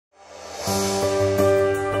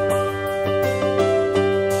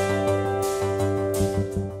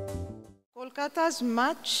Kolkata's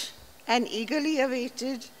much and eagerly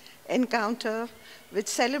awaited encounter with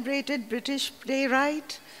celebrated British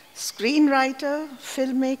playwright, screenwriter,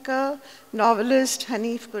 filmmaker, novelist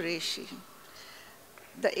Hanif Kureishi.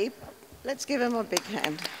 Let's give him a big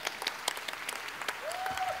hand.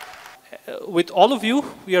 With all of you,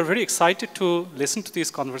 we are very excited to listen to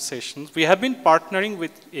these conversations. We have been partnering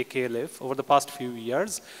with AKLF over the past few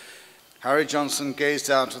years. Harry Johnson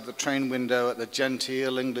gazed out of the train window at the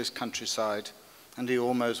genteel English countryside, and he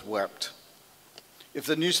almost wept. If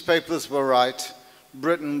the newspapers were right,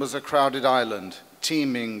 Britain was a crowded island,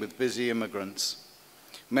 teeming with busy immigrants.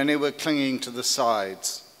 Many were clinging to the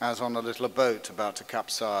sides, as on a little boat about to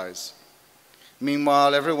capsize.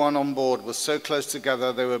 Meanwhile, everyone on board was so close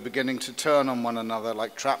together they were beginning to turn on one another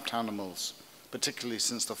like trapped animals, particularly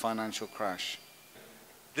since the financial crash.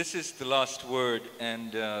 This is the last word,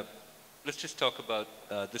 and let's just talk about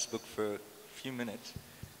this book for a few minutes.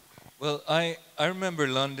 Well, I remember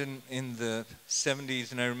London in the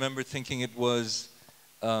 70s, and I remember thinking it was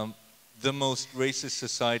the most racist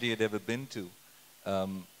society I'd ever been to.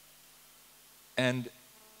 And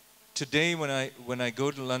today, when I go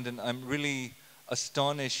to London, I'm really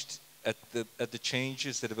astonished at the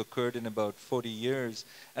changes that have occurred in about 40 years.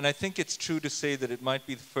 And I think it's true to say that it might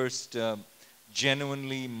be the first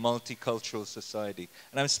genuinely multicultural society.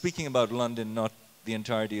 And I'm speaking about London, not the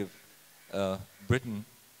entirety of Britain.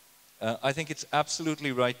 I think it's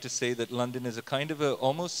absolutely right to say that London is a kind of a,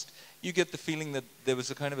 almost, you get the feeling that there was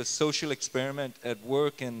a kind of a social experiment at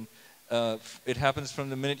work, and it happens from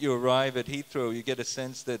the minute you arrive at Heathrow. You get a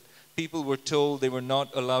sense that people were told they were not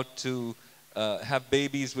allowed to have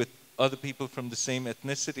babies with other people from the same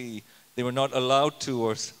ethnicity. They were not allowed to,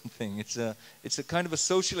 or something. It's a kind of a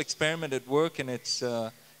social experiment at work, and it's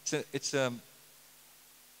a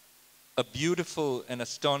beautiful and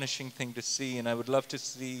astonishing thing to see, and I would love to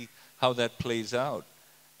see how that plays out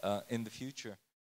in the future.